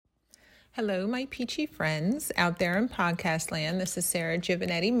Hello, my peachy friends out there in podcast land. This is Sarah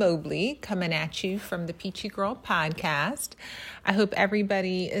Giovinetti-Mobley coming at you from the Peachy Girl podcast. I hope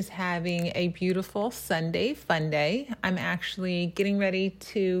everybody is having a beautiful Sunday fun day. I'm actually getting ready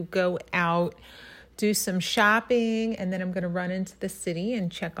to go out, do some shopping, and then I'm going to run into the city and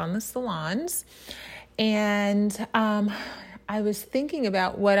check on the salons. And I was thinking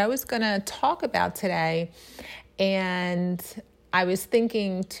about what I was going to talk about today, and I was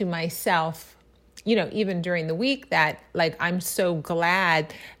thinking to myself, even during the week that I'm so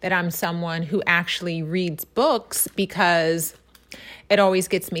glad that I'm someone who actually reads books because it always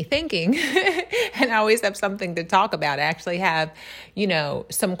gets me thinking and I always have something to talk about. I actually have,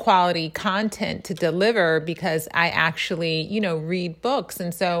 some quality content to deliver because I actually, read books.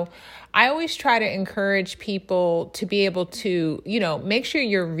 And so I always try to encourage people to be able to, make sure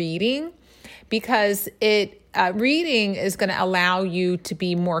you're reading because reading is going to allow you to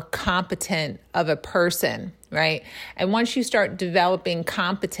be more competent of a person, right? And once you start developing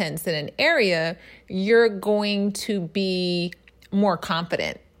competence in an area, you're going to be more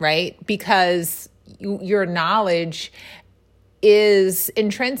confident, right? Because your knowledge is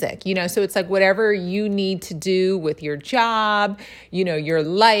intrinsic, so it's like whatever you need to do with your job, your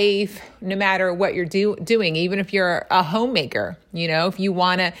life, no matter what you're doing, even if you're a homemaker, if you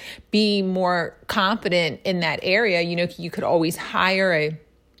want to be more confident in that area, you could always hire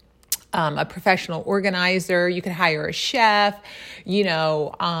a professional organizer, you could hire a chef,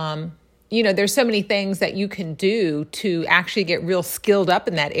 there's so many things that you can do to actually get real skilled up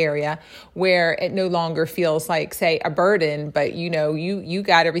in that area where it no longer feels like, say, a burden, but you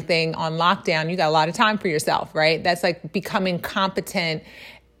got everything on lockdown. You got a lot of time for yourself, right? That's like becoming competent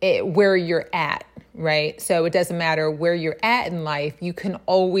where you're at, right? So it doesn't matter where you're at in life. You can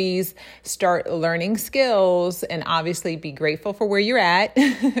always start learning skills and obviously be grateful for where you're at,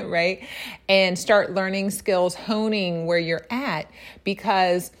 right? And start learning skills, honing where you're at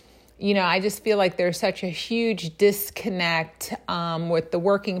because I just feel like there's such a huge disconnect with the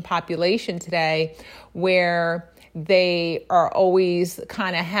working population today where they are always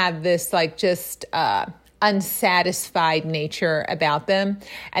kind of have this unsatisfied nature about them.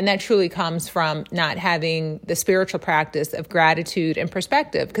 And that truly comes from not having the spiritual practice of gratitude and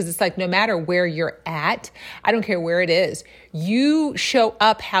perspective. Because it's like no matter where you're at, I don't care where it is, you show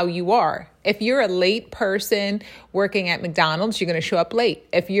up how you are. If you're a late person working at McDonald's, you're going to show up late.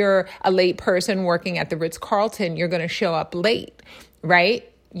 If you're a late person working at the Ritz-Carlton, you're going to show up late, right?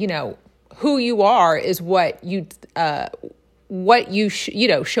 Who you are is what you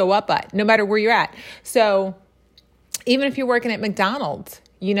show up at, no matter where you're at. So even if you're working at McDonald's,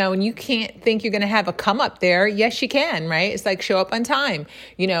 and you can't think you're going to have a come up there, yes, you can, right? It's like show up on time,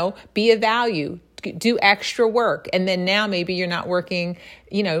 be of value. Do extra work. And then now maybe you're not working,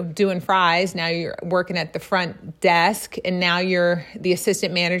 doing fries. Now you're working at the front desk and now you're the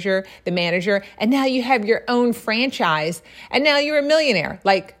assistant manager, the manager, and now you have your own franchise and now you're a millionaire.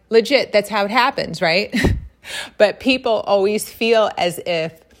 Like legit, that's how it happens, right? But people always feel as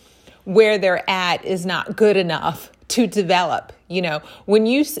if where they're at is not good enough to develop. When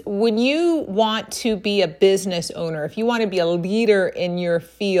you want to be a business owner, if you want to be a leader in your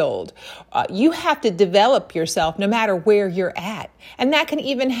field, you have to develop yourself no matter where you're at. And that can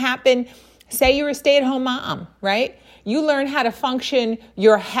even happen, say you're a stay-at-home mom, right? You learn how to function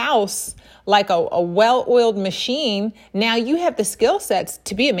your house like a well-oiled machine. Now you have the skill sets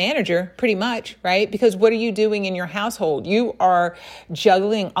to be a manager pretty much, right? Because what are you doing in your household? You are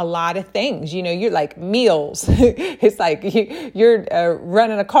juggling a lot of things. You're like meals. It's like you're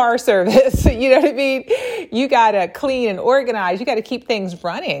running a car service. You know what I mean? You got to clean and organize. You got to keep things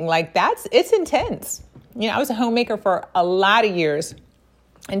running. It's intense. I was a homemaker for a lot of years.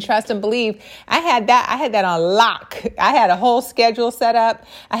 And trust and believe, I had that on lock. I had a whole schedule set up.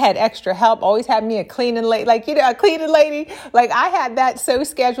 I had extra help, always had me a cleaning lady, a cleaning lady. I had that so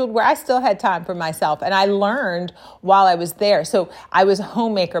scheduled where I still had time for myself. And I learned while I was there. So I was a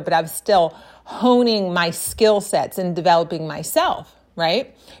homemaker, but I was still honing my skill sets and developing myself.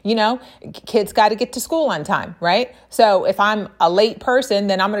 Right? Kids got to get to school on time, right? So if I'm a late person,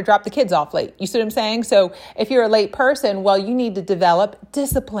 then I'm going to drop the kids off late. You see what I'm saying? So if you're a late person, well, you need to develop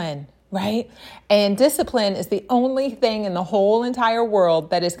discipline, right? And discipline is the only thing in the whole entire world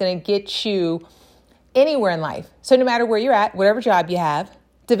that is going to get you anywhere in life. So no matter where you're at, whatever job you have,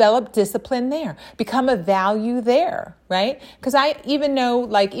 develop discipline there, become a value there, right? Because I even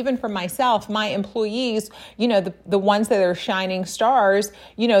know, even for myself, my employees, the ones that are shining stars,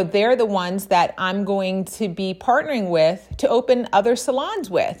 they're the ones that I'm going to be partnering with to open other salons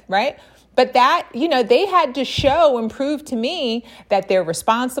with, right? But that, they had to show and prove to me that they're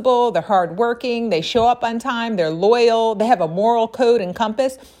responsible, they're hardworking, they show up on time, they're loyal, they have a moral code and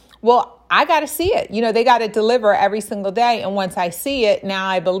compass. Well, I got to see it. They got to deliver every single day. And once I see it, now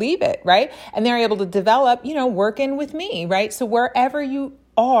I believe it, right? And they're able to develop, working with me, right? So wherever you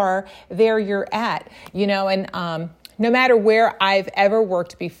are, there you're at, and no matter where I've ever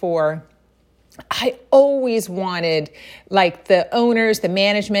worked before, I always wanted like the owners, the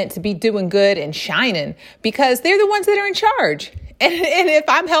management to be doing good and shining because they're the ones that are in charge. And if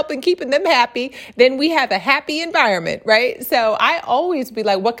I'm helping keeping them happy, then we have a happy environment, right? So I always be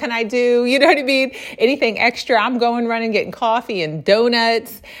like, what can I do? You know what I mean? Anything extra, I'm going running, getting coffee and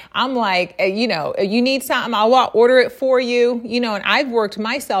donuts. I'm like, you need something, I'll order it for you, and I've worked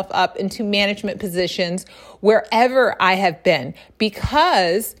myself up into management positions wherever I have been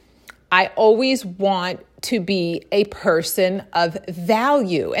because I always want to be a person of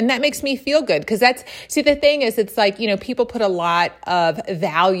value. And that makes me feel good because the thing is, it's like, people put a lot of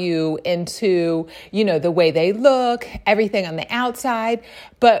value into, the way they look, everything on the outside.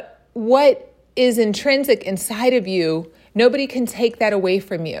 But what is intrinsic inside of you, nobody can take that away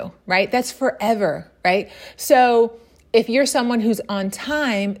from you, right? That's forever, right? So if you're someone who's on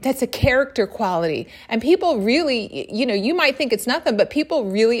time, that's a character quality. And people really, you might think it's nothing, but people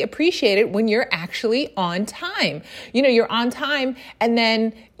really appreciate it when you're actually on time. You're on time and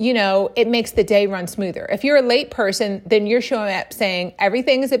then, it makes the day run smoother. If you're a late person, then you're showing up saying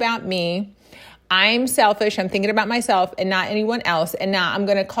everything is about me. I'm selfish. I'm thinking about myself and not anyone else. And now I'm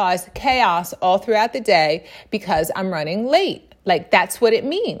going to cause chaos all throughout the day because I'm running late. Like that's what it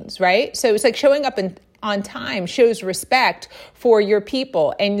means, right? So it's like showing up on time shows respect for your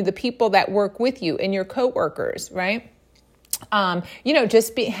people and the people that work with you and your coworkers, right?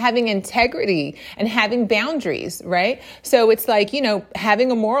 Just having integrity and having boundaries, right? So it's like,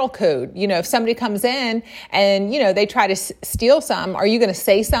 having a moral code, if somebody comes in and, they try to steal some, are you going to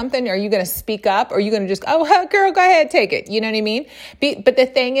say something? Are you going to speak up? Or are you going to just, oh, girl, go ahead, take it. You know what I mean? But the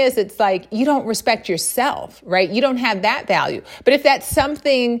thing is, it's like, you don't respect yourself, right? You don't have that value. But if that's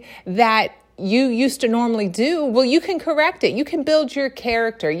something that you used to normally do, well, you can correct it. You can build your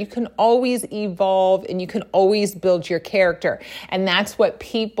character. You can always evolve and you can always build your character. And that's what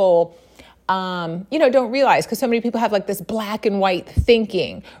people, don't realize because so many people have like this black and white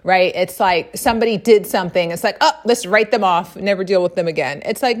thinking, right? It's like somebody did something. It's like, oh, let's write them off, never deal with them again.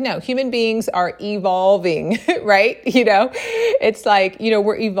 It's like, no, human beings are evolving, right? It's like,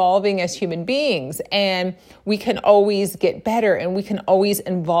 we're evolving as human beings and we can always get better and we can always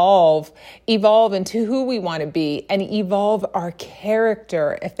evolve into who we want to be and evolve our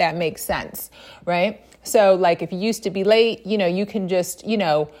character, if that makes sense, right? So like if you used to be late, you can just,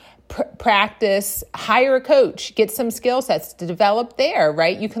 practice, hire a coach, get some skill sets to develop there,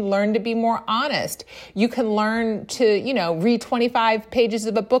 right? You can learn to be more honest. You can learn to, read 25 pages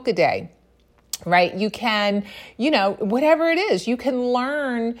of a book a day, right? You can, whatever it is, you can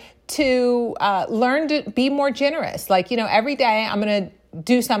learn to be more generous. Like, every day I'm going to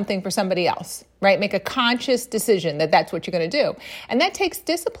do something for somebody else, right? Make a conscious decision that that's what you're going to do. And that takes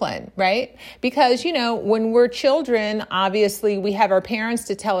discipline, right? Because, when we're children, obviously we have our parents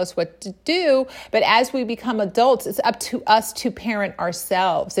to tell us what to do. But as we become adults, it's up to us to parent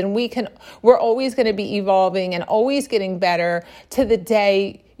ourselves. And we're always going to be evolving and always getting better to the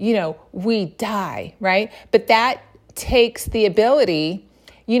day, we die, right? But that takes the ability,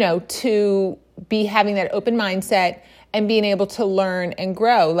 to be having that open mindset and being able to learn and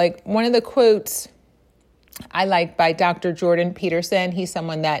grow. Like one of the quotes I like by Dr. Jordan Peterson, he's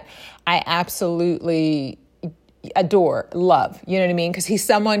someone that I absolutely adore, love, you know what I mean? Because he's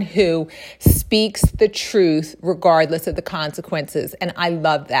someone who speaks the truth regardless of the consequences. And I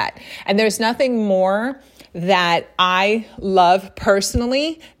love that. And there's nothing more that I love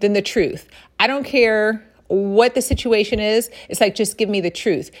personally than the truth. I don't care what the situation is. It's like, just give me the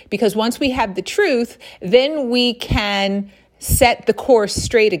truth. Because once we have the truth, then we can set the course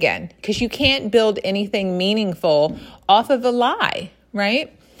straight again. Because you can't build anything meaningful off of a lie,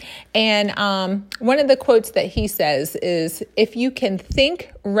 right? And one of the quotes that he says is, if you can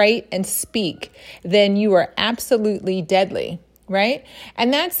think, write, and speak, then you are absolutely deadly, right?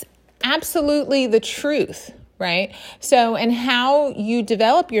 And that's absolutely the truth, right? So, and how you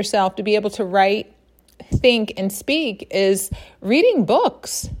develop yourself to be able to write, think, and speak is reading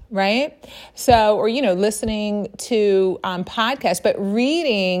books, right? So, or, listening to podcasts, but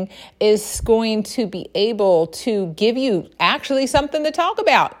reading is going to be able to give you actually something to talk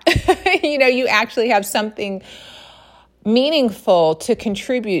about. You actually have something meaningful to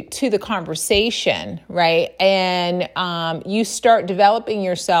contribute to the conversation, right? And you start developing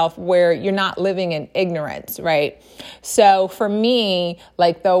yourself where you're not living in ignorance, right? So for me,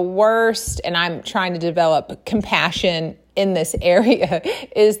 like the worst, and I'm trying to develop compassion in this area,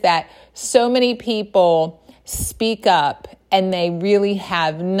 is that so many people speak up and they really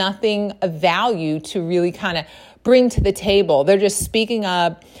have nothing of value to really kind of bring to the table. They're just speaking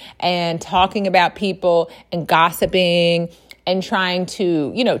up and talking about people and gossiping and trying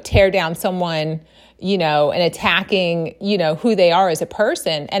to, tear down someone, and attacking, who they are as a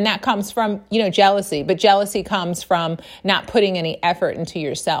person. And that comes from, jealousy. But jealousy comes from not putting any effort into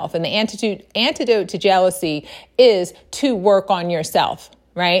yourself. And the antidote to jealousy is to work on yourself,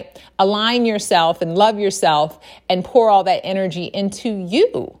 right? Align yourself and love yourself and pour all that energy into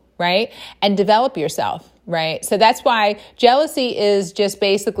you, right? And develop yourself. Right. So that's why jealousy is just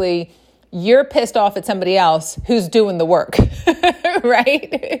basically you're pissed off at somebody else who's doing the work.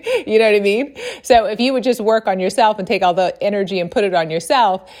 Right. You know what I mean? So if you would just work on yourself and take all the energy and put it on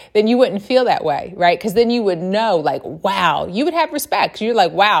yourself, then you wouldn't feel that way. Right. Because then you would know like, wow, you would have respect. You're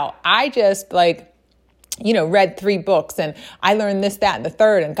like, wow, I just read 3 books and I learned this, that, and the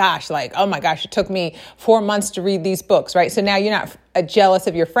third. And gosh, oh my gosh, it took me 4 months to read these books. Right. So now you're not jealous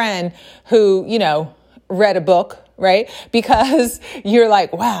of your friend who, read a book, right? Because you're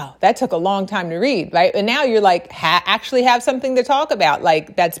like, wow, that took a long time to read, right? And now you're like, actually have something to talk about,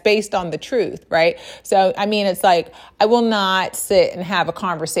 like that's based on the truth, right? So, I mean, it's like, I will not sit and have a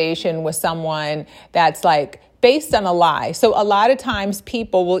conversation with someone that's like, based on a lie. So a lot of times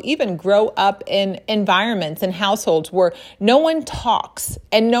people will even grow up in environments and households where no one talks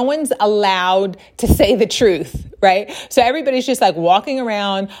and no one's allowed to say the truth, right? So everybody's just like walking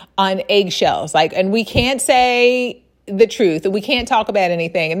around on eggshells, and we can't say the truth and we can't talk about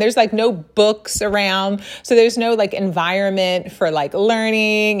anything. And there's no books around. So there's no environment for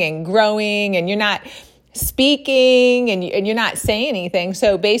learning and growing, and you're not speaking and you're not saying anything.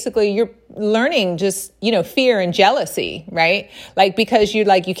 So basically you're learning just, fear and jealousy, right? Because you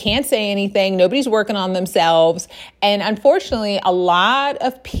can't say anything. Nobody's working on themselves. And unfortunately, a lot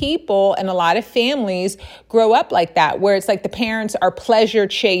of people and a lot of families grow up like that, where it's the parents are pleasure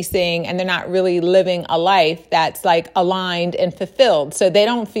chasing and they're not really living a life that's aligned and fulfilled. So they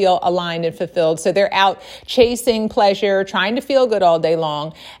don't feel aligned and fulfilled. So they're out chasing pleasure, trying to feel good all day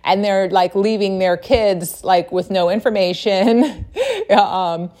long. And they're leaving their kids with no information.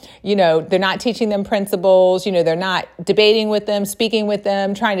 They're not teaching them principles. They're not debating with them, speaking with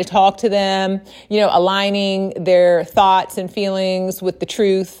them, trying to talk to them, aligning their thoughts and feelings with the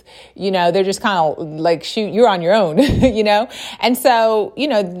truth. They're just kind of shoot, you're on your own, And so,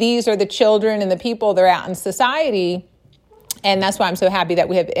 these are the children and the people that are out in society. And that's why I'm so happy that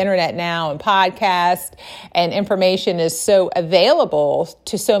we have internet now and podcasts, and information is so available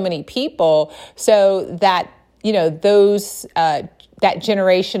to so many people, so that, those, that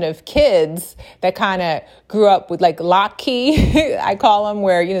generation of kids that kind of grew up with lock key, I call them,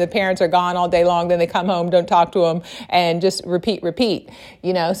 where, the parents are gone all day long, then they come home, don't talk to them, and just repeat.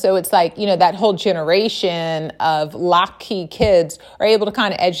 So it's that whole generation of lock key kids are able to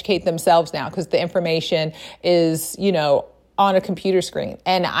kind of educate themselves now because the information is, on a computer screen.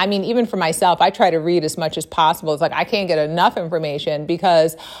 And I mean, even for myself, I try to read as much as possible. It's I can't get enough information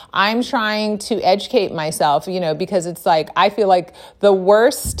because I'm trying to educate myself, because it's I feel like the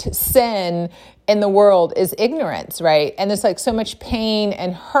worst sin in the world is ignorance, right? And it's so much pain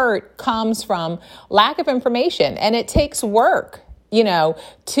and hurt comes from lack of information, and it takes work,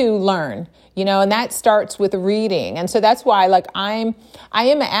 to learn. And that starts with reading. And so that's why I am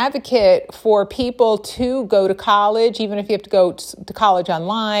an advocate for people to go to college, even if you have to go to college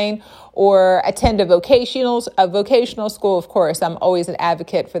online or attend a vocational school. Of course, I'm always an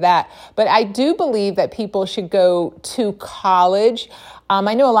advocate for that. But I do believe that people should go to college.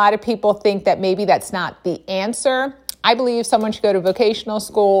 I know a lot of people think that maybe that's not the answer. I believe someone should go to vocational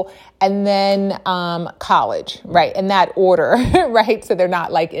school and then college, right? In that order, right? So they're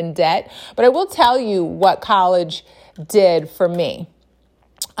not in debt. But I will tell you what college did for me.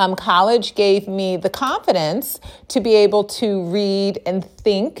 College gave me the confidence to be able to read and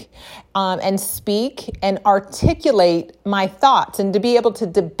think and speak and articulate my thoughts, and to be able to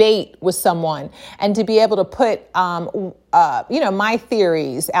debate with someone, and to be able to put, my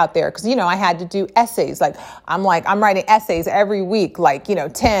theories out there. Because, I had to do essays. I'm writing essays every week,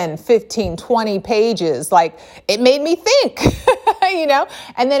 10, 15, 20 pages. It made me think,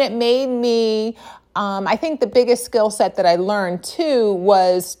 and then it made me, I think the biggest skill set that I learned too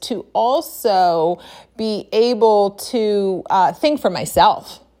was to also be able to think for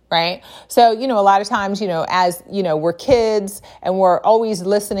myself, right? So, a lot of times, as, we're kids and we're always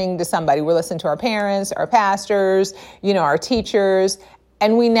listening to somebody. We're listening to our parents, our pastors, our teachers,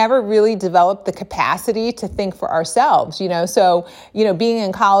 and we never really developed the capacity to think for ourselves, So, being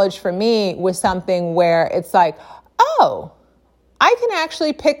in college for me was something where it's like, oh, I can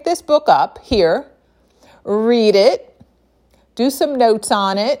actually pick this book up here, read it, do some notes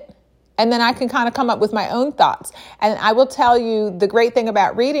on it, and then I can kind of come up with my own thoughts. And I will tell you, the great thing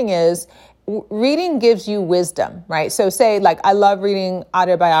about reading is reading gives you wisdom, right? So say like, I love reading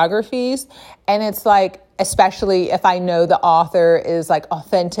autobiographies, and it's like, especially if I know the author is like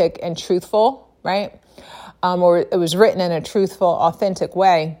authentic and truthful, right? Or it was written in a truthful, authentic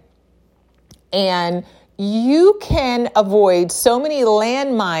way. And you can avoid so many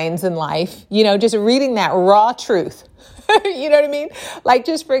landmines in life, just reading that raw truth. You know what I mean? Like,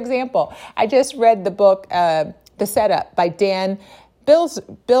 just for example, I just read the book, The Setup by Dan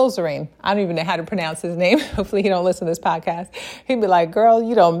Bilzerian. I don't even know how to pronounce his name. Hopefully he don't listen to this podcast. He'd be like, girl,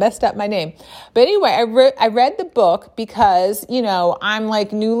 you done messed up my name. But anyway, I read the book because, I'm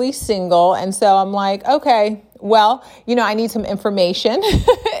like newly single. And so I'm like, okay, well, I need some information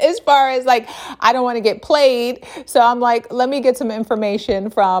as far as like, I don't want to get played. So I'm like, let me get some information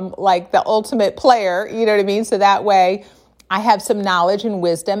from like the ultimate player, you know what I mean? So that way I have some knowledge and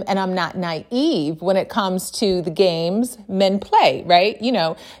wisdom, and I'm not naive when it comes to the games men play, right?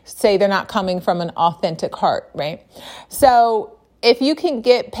 Say they're not coming from an authentic heart, right? So if you can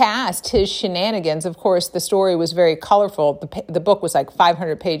get past his shenanigans, of course, the story was very colorful. The book was like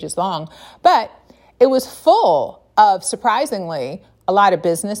 500 pages long, but it was full of, surprisingly, a lot of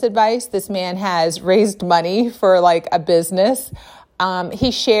business advice. This man has raised money for like a business. He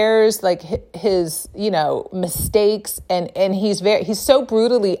shares like his, mistakes, and he's so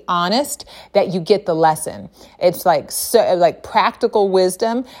brutally honest that you get the lesson. It's like so like practical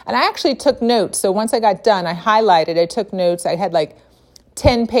wisdom. And I actually took notes. So once I got done, I took notes. I had like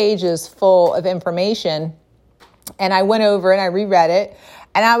 10 pages full of information, and I went over and I reread it,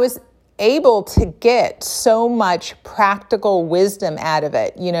 and I was able to get so much practical wisdom out of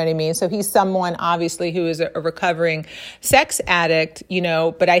it. You know what I mean? So he's someone obviously who is a recovering sex addict,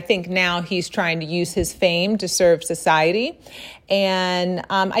 but I think now he's trying to use his fame to serve society. And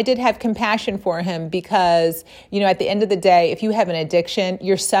I did have compassion for him because, at the end of the day, if you have an addiction,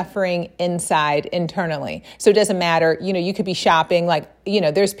 you're suffering internally. So it doesn't matter, you could be shopping, like,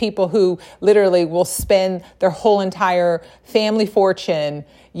 there's people who literally will spend their whole entire family fortune,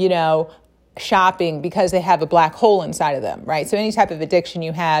 shopping because they have a black hole inside of them, right? So any type of addiction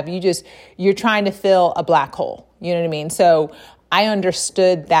you have, you're trying to fill a black hole. You know what I mean? So I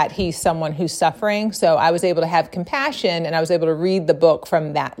understood that he's someone who's suffering. So I was able to have compassion, and I was able to read the book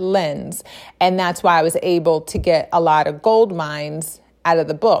from that lens. And that's why I was able to get a lot of gold mines out of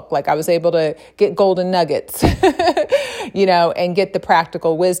the book. Like, I was able to get golden nuggets, and get the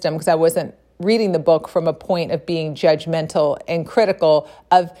practical wisdom, because I wasn't reading the book from a point of being judgmental and critical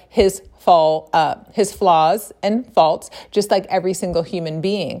of his flaws and faults, just like every single human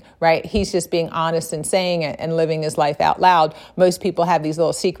being, right? He's just being honest and saying it and living his life out loud. Most people have these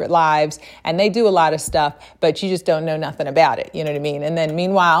little secret lives, and they do a lot of stuff, but you just don't know nothing about it. You know what I mean? And then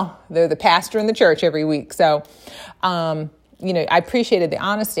meanwhile, they're the pastor in the church every week. So, I appreciated the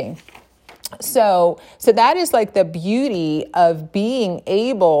honesty. So that is like the beauty of being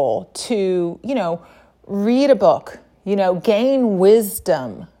able to, read a book, gain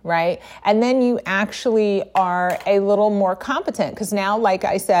wisdom, right? And then you actually are a little more competent, because now, like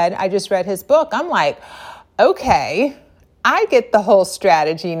I said, I just read his book. I'm like, okay, I get the whole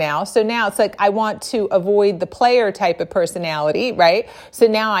strategy now. So now it's like, I want to avoid the player type of personality, right? So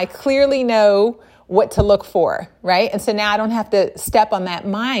now I clearly know what to look for, right? And so now I don't have to step on that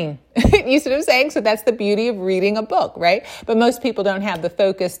mine. You see what I'm saying? So that's the beauty of reading a book, right? But most people don't have the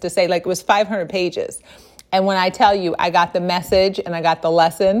focus to say, like, it was 500 pages. And when I tell you, I got the message and I got the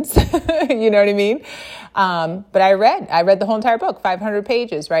lessons, you know what I mean? But I read the whole entire book, 500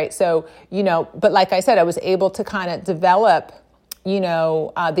 pages, right? So, but like I said, I was able to kind of develop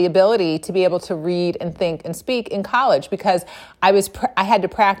the ability to be able to read and think and speak in college, because I had to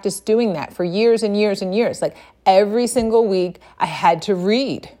practice doing that for years and years and years. Like every single week I had to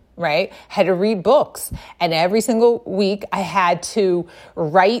read, right? Had to read books. And every single week I had to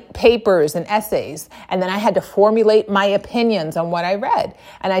write papers and essays. And then I had to formulate my opinions on what I read.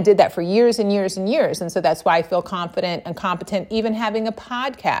 And I did that for years and years and years. And so that's why I feel confident and competent even having a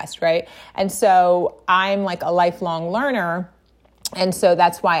podcast, right? And so I'm like a lifelong learner. And so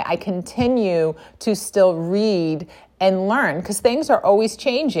that's why I continue to still read and learn, because things are always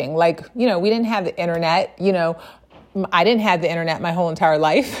changing. Like, we didn't have the internet, I didn't have the internet my whole entire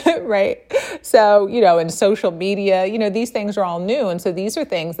life, right? So, and social media, these things are all new. And so these are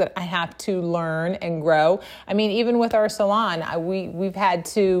things that I have to learn and grow. I mean, even with our salon, we've had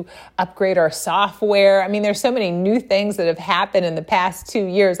to upgrade our software. I mean, there's so many new things that have happened in the past 2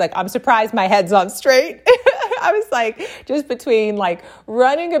 years. Like, I'm surprised my head's on straight. I was like, just between like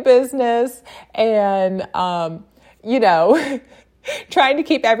running a business and, trying to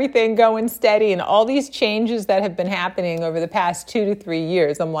keep everything going steady and all these changes that have been happening over the past 2 to 3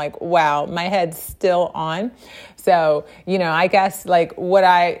 years. I'm like, wow, my head's still on. So, I guess like what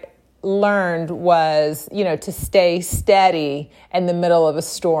I learned was, to stay steady in the middle of a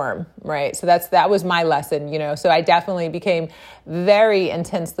storm, right? So that was my lesson, so I definitely became very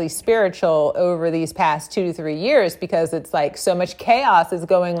intensely spiritual over these past 2 to 3 years because it's like so much chaos is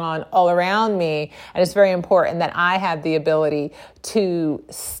going on all around me. And it's very important that I have the ability to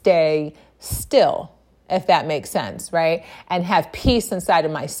stay still, if that makes sense, right? And have peace inside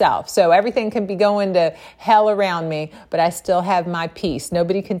of myself. So everything can be going to hell around me, but I still have my peace.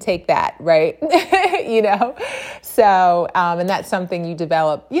 Nobody can take that, right? So, and that's something you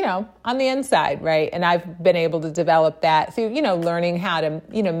develop, on the inside, right? And I've been able to develop that through, learning how to,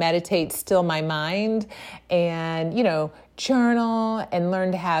 meditate, still my mind and, journal and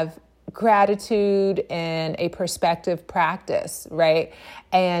learn to have gratitude and a perspective practice, right?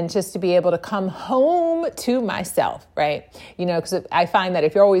 And just to be able to come home to myself, right? Because I find that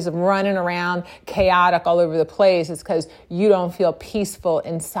if you're always running around chaotic all over the place, it's because you don't feel peaceful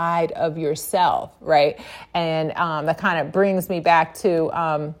inside of yourself, right? And that kind of brings me back to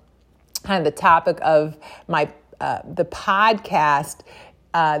kind of the topic of my the podcast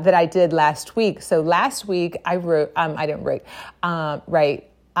that I did last week. So last week I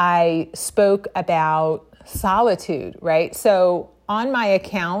I spoke about solitude, right? So on my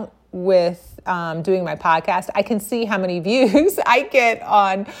account with doing my podcast, I can see how many views I get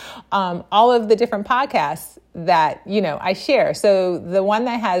on all of the different podcasts that, I share. So the one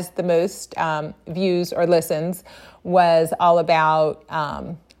that has the most views or listens was all about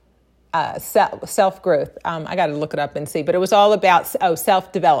self-growth. I got to look it up and see, but it was all about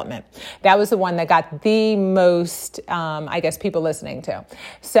self-development. That was the one that got the most, people listening to.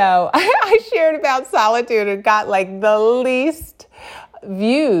 So I shared about solitude and got like the least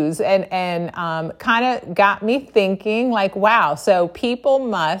views and kind of got me thinking like, wow, so people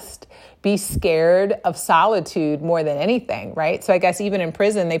must be scared of solitude more than anything, right? So I guess even in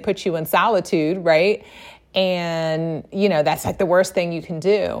prison, they put you in solitude, right? And, that's like the worst thing you can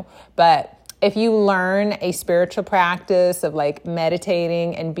do. But if you learn a spiritual practice of like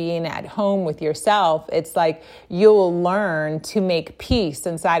meditating and being at home with yourself, it's like you'll learn to make peace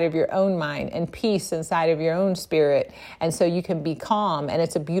inside of your own mind and peace inside of your own spirit. And so you can be calm, and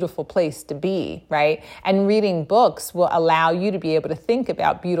it's a beautiful place to be, right? And reading books will allow you to be able to think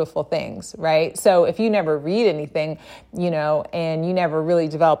about beautiful things, right? So if you never read anything, and you never really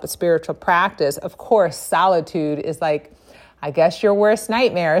develop a spiritual practice, of course, solitude is like, I guess, your worst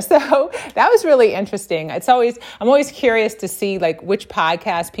nightmare. So that was really interesting. I'm always curious to see like which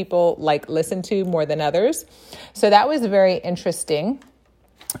podcast people like listen to more than others. So that was very interesting.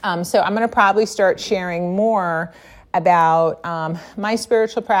 So I'm going to probably start sharing more about my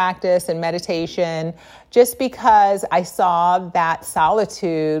spiritual practice and meditation, just because I saw that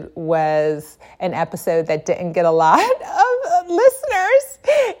solitude was an episode that didn't get a lot of listeners.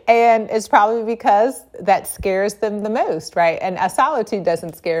 And it's probably because that scares them the most, right? And solitude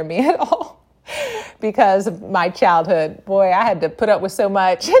doesn't scare me at all. Because of my childhood, boy, I had to put up with so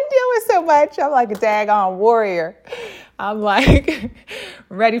much and deal with so much. I'm like a daggone warrior. I'm like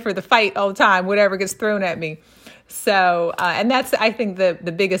ready for the fight all the time, whatever gets thrown at me. So, and that's, I think, the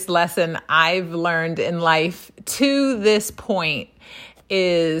biggest lesson I've learned in life to this point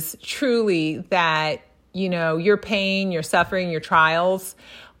is truly that, your pain, your suffering, your trials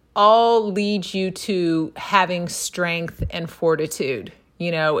all lead you to having strength and fortitude.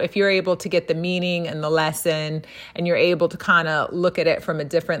 If you're able to get the meaning and the lesson and you're able to kind of look at it from a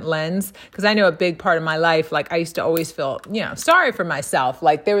different lens, because I know a big part of my life, like I used to always feel, sorry for myself.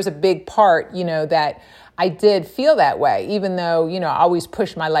 Like there was a big part, that I did feel that way, even though, I always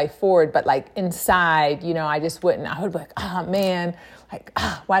pushed my life forward. But like inside, I just wouldn't. I would be like, oh man, like,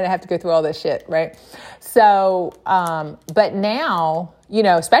 why did I have to go through all this shit, right? So, but now,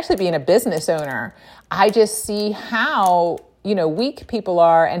 especially being a business owner, I just see how, weak people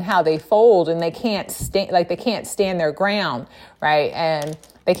are and how they fold, and they can't stand their ground, right? And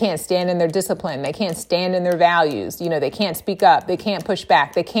they can't stand in their discipline. They can't stand in their values. They can't speak up. They can't push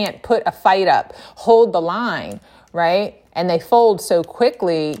back. They can't put a fight up, hold the line, right? And they fold so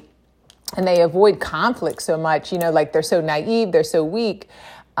quickly. and they avoid conflict so much, like they're so naive, they're so weak.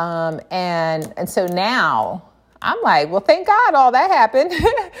 And so now I'm like, well, thank God all that happened,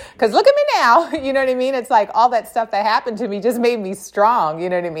 because look at me now. You know what I mean? It's like all that stuff that happened to me just made me strong. You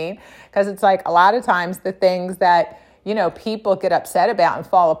know what I mean? Because it's like a lot of times the things that, people get upset about and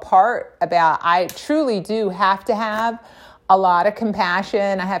fall apart about, I truly do have to have a lot of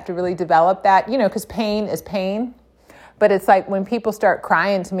compassion. I have to really develop that, because pain is pain. But it's like when people start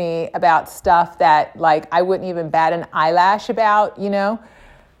crying to me about stuff that like I wouldn't even bat an eyelash about,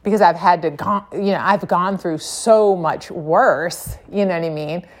 because I've gone through so much worse, you know what I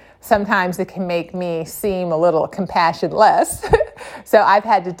mean? Sometimes it can make me seem a little compassionless. So I've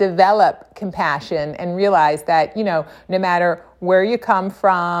had to develop compassion and realize that, no matter where you come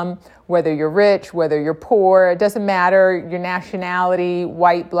from, whether you're rich, whether you're poor, it doesn't matter your nationality,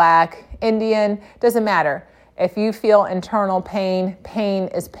 white, black, Indian, doesn't matter. If you feel internal pain, pain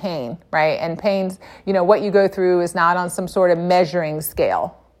is pain, right? And pain's, what you go through is not on some sort of measuring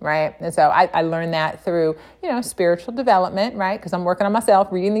scale, right? And so I learned that through, spiritual development, right? Because I'm working on myself,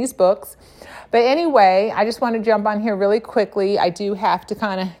 reading these books. But anyway, I just want to jump on here really quickly. I do have to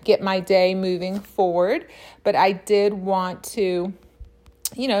kind of get my day moving forward, but I did want to,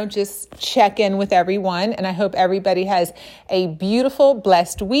 just check in with everyone. And I hope everybody has a beautiful,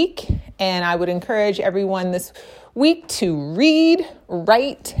 blessed week. And I would encourage everyone this week to read,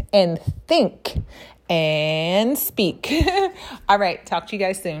 write, and think and speak. All right. Talk to you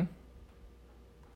guys soon.